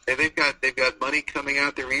 And they've got money coming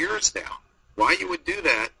out their ears now. Why you would do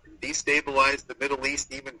that and destabilize the Middle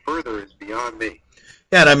East even further is beyond me.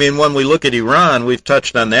 Yeah, and I mean, when we look at Iran, we've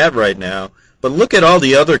touched on that right now. But look at all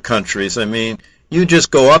the other countries. I mean, you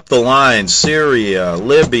just go up the line, Syria,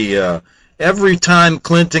 Libya. Every time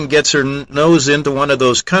Clinton gets her nose into one of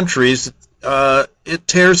those countries, it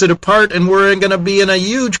tears it apart, and we're going to be in a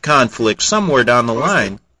huge conflict somewhere down the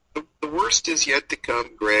line. The worst is yet to come,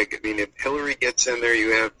 Greg. I mean, if Hillary gets in there,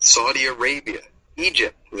 you have Saudi Arabia,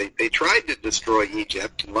 Egypt. They tried to destroy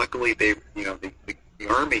Egypt, and luckily the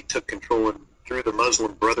army took control and threw the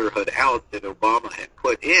Muslim Brotherhood out that Obama had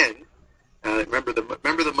put in. Remember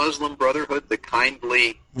the Muslim Brotherhood, the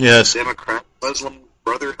kindly Democrat Muslim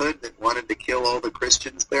Brotherhood that wanted to kill all the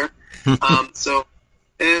Christians there.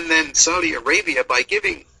 And then Saudi Arabia, by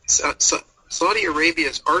giving Saudi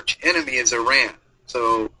Arabia's arch enemy is Iran.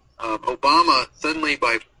 So Obama suddenly,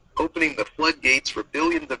 by opening the floodgates for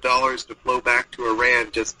billions of dollars to flow back to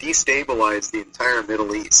Iran, just destabilized the entire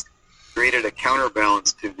Middle East, created a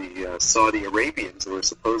counterbalance to the Saudi Arabians who are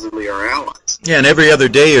supposedly our allies. Yeah, and every other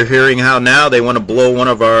day you're hearing how now they want to blow one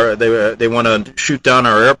of our, they want to shoot down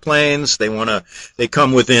our airplanes, they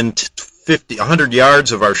come within 100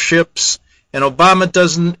 yards of our ships, and Obama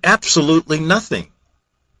does absolutely nothing.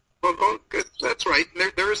 Well, that's right.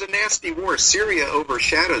 There is a nasty war. Syria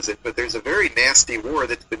overshadows it, but there's a very nasty war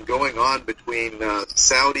that's been going on between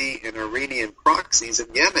Saudi and Iranian proxies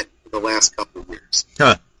in Yemen for the last couple of years.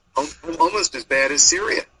 Huh. Almost as bad as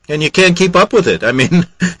Syria. And you can't keep up with it. I mean,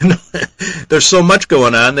 there's so much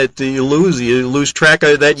going on that you lose track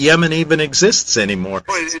of that Yemen even exists anymore.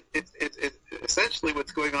 Well, it essentially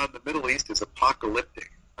what's going on in the Middle East is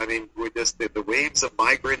apocalyptic. I mean, we're just the waves of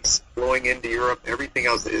migrants flowing into Europe, everything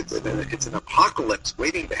else. It's an apocalypse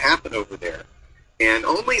waiting to happen over there. And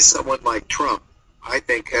only someone like Trump, I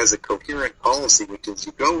think, has a coherent policy, which is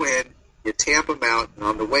you go in, you tamp them out, and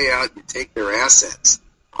on the way out, you take their assets,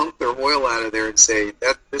 pump their oil out of there, and say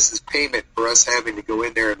that this is payment for us having to go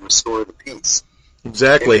in there and restore the peace.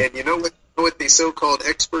 Exactly. And you know what the so-called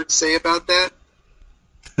experts say about that?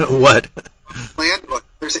 What?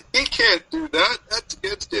 He can't do that. That's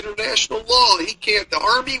against international law. He can't. The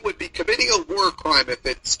army would be committing a war crime if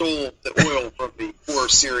it stole the oil from the poor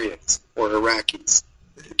Syrians or Iraqis.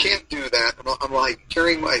 You can't do that. I'm like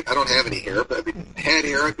carrying I don't have any hair, but if I had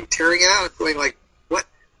hair, I'd be tearing it out, going like, what?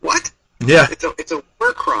 Yeah. It's a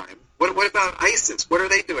war crime. What about ISIS? What are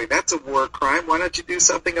they doing? That's a war crime. Why don't you do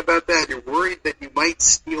something about that? You're worried that you might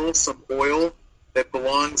steal some oil that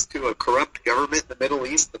belongs to a corrupt government in the Middle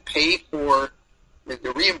East to pay for,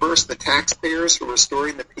 to reimburse the taxpayers for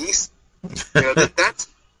restoring the peace. That's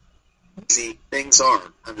easy things are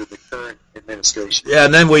under the current administration. Yeah,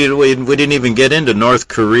 and then we didn't even get into North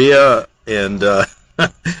Korea, and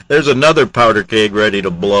there's another powder keg ready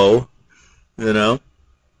to blow, Well,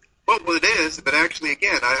 it is, but actually,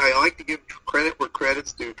 again, I like to give credit where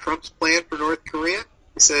credit's due. Trump's plan for North Korea,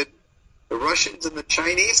 he said the Russians and the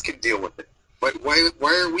Chinese can deal with it.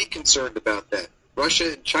 Why are we concerned about that?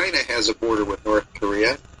 Russia and China has a border with North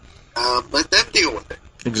Korea. Let them deal with it.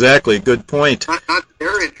 Exactly. Good point. Not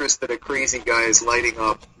their interest that a crazy guy is lighting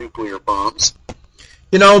off nuclear bombs.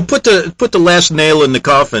 Put the last nail in the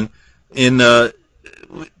coffin.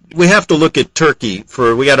 We have to look at Turkey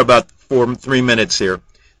we got about 3 minutes here.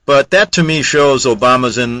 But that to me shows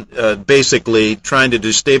Obama's basically trying to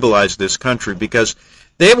destabilize this country because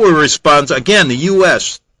they were the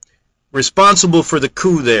U.S., responsible for the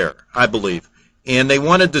coup there, I believe. And they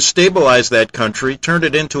wanted to stabilize that country, turned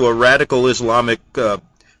it into a radical Islamic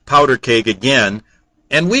powder keg again.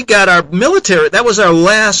 And we got our military. That was our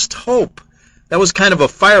last hope. That was kind of a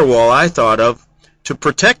firewall, I thought of, to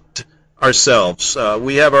protect ourselves.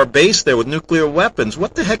 We have our base there with nuclear weapons.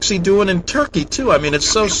 What the heck's he doing in Turkey, too? I mean, it's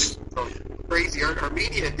so crazy. Our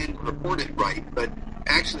media didn't report it right, but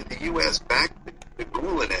actually the U.S. backed the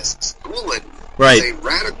Gulenists. Gulen is a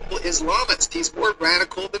radical Islamist. He's more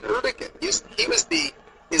radical than Erdogan. He was the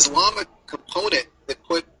Islamic component that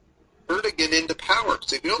put Erdogan into power.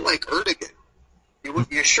 So if you don't like Erdogan,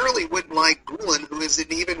 you surely wouldn't like Gulen, who is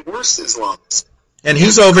an even worse Islamist. And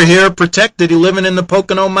he's over here protected. He's living in the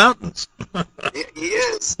Pocono Mountains. He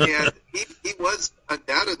is, and he was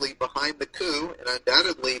undoubtedly behind the coup, and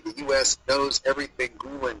undoubtedly the U.S. knows everything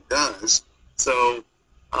Gulen does. So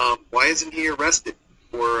why isn't he arrested?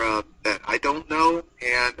 or that I don't know.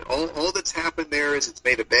 And all that's happened there is it's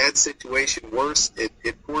made a bad situation worse.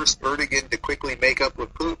 It forced Erdogan to quickly make up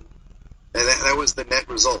with Putin. And that was the net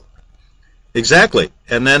result. Exactly.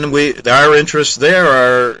 And then our interests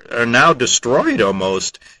there are now destroyed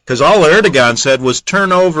almost, because all Erdogan said was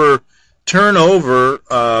turn over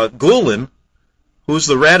Gulen, who's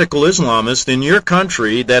the radical Islamist in your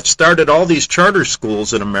country that started all these charter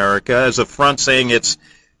schools in America as a front saying it's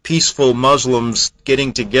peaceful Muslims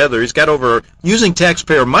getting together. He's got over, using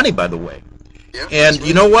taxpayer money, by the way. Yeah, and right.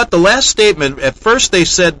 You know what? The last statement, at first they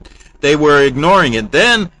said they were ignoring it.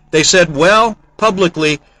 Then they said, well,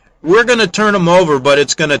 publicly, we're going to turn him over, but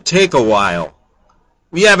it's going to take a while.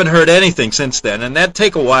 We haven't heard anything since then, and that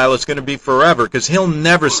take a while is going to be forever, because he'll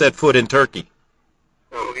never set foot in Turkey.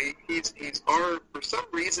 Oh, he's for some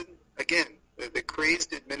reason, again, the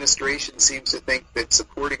crazed administration seems to think that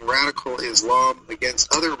supporting radical Islam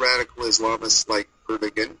against other radical Islamists like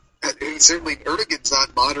Erdogan, certainly Erdogan's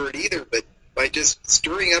not moderate either, but by just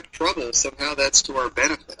stirring up trouble, somehow that's to our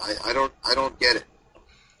benefit. I don't get it.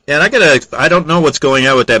 And I don't know what's going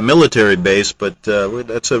on with that military base, but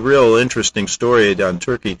that's a real interesting story on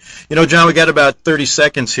Turkey. You know, John, we got about 30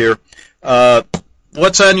 seconds here.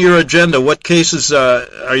 What's on your agenda? What cases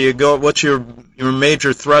are you going? What's your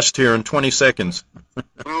major thrust here in 20 seconds?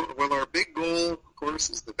 Well, our big goal, of course,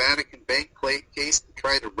 is the Vatican Bank case, to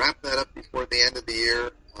try to wrap that up before the end of the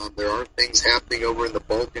year. There are things happening over in the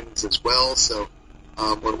Balkans as well, so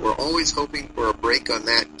we're always hoping for a break on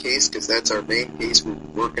that case, because that's our main case. We've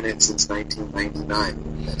been working it since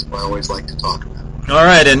 1999. That's what I always like to talk about. All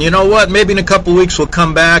right, and you know what? Maybe in a couple of weeks we'll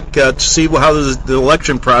come back to see how the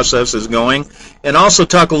election process is going, and also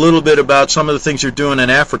talk a little bit about some of the things you're doing in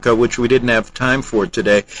Africa, which we didn't have time for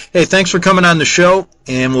today. Hey, thanks for coming on the show,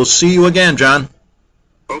 and we'll see you again, John.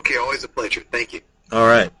 Okay, always a pleasure. Thank you. All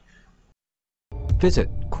right. Visit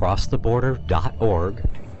crosstheborder.org,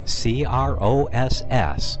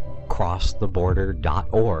 CROSS,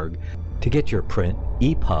 crosstheborder.org, to get your print,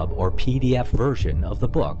 EPUB, or PDF version of the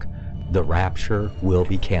book, The Rapture Will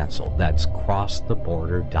Be Canceled. That's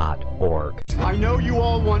crosstheborder.org. I know you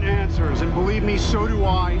all want answers, and believe me, so do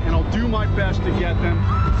I, and I'll do my best to get them.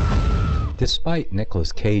 Despite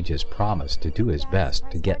Nicolas Cage's promise to do his best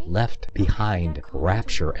to get left behind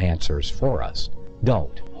rapture answers for us,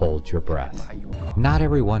 don't hold your breath. Not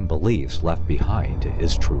everyone believes Left Behind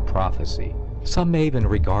is true prophecy. Some may even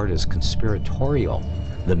regard as conspiratorial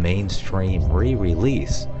the mainstream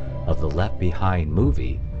re-release of the Left Behind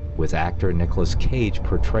movie, with actor Nicolas Cage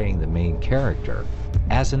portraying the main character,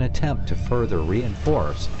 as an attempt to further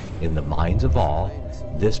reinforce in the minds of all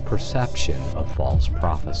this perception of false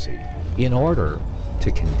prophecy, in order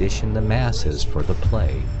to condition the masses for the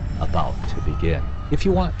play about to begin. If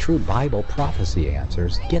you want true Bible prophecy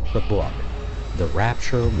answers, get the book, The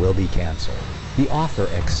Rapture Will Be Canceled. The author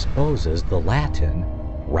exposes the Latin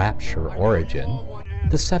rapture origin,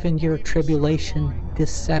 the 7-year tribulation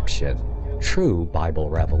deception, true Bible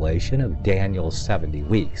revelation of Daniel's 70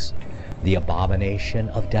 weeks, the abomination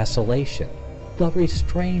of desolation, the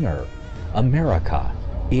restrainer, America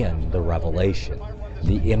in the Revelation,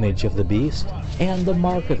 the image of the beast and the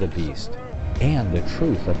mark of the beast, and the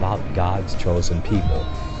truth about God's chosen people,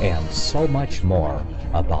 and so much more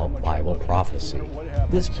about Bible prophecy.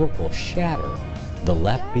 This book will shatter the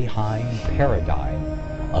Left Behind paradigm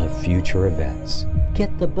of future events.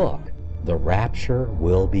 Get the book, The Rapture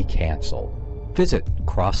Will Be Canceled. Visit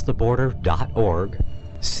crosstheborder.org,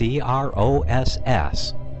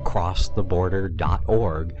 CROSS,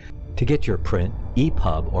 crosstheborder.org, to get your print,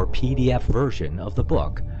 EPUB, or PDF version of the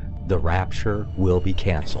book, The Rapture Will Be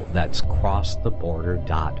Canceled. That's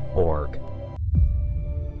crosstheborder.org.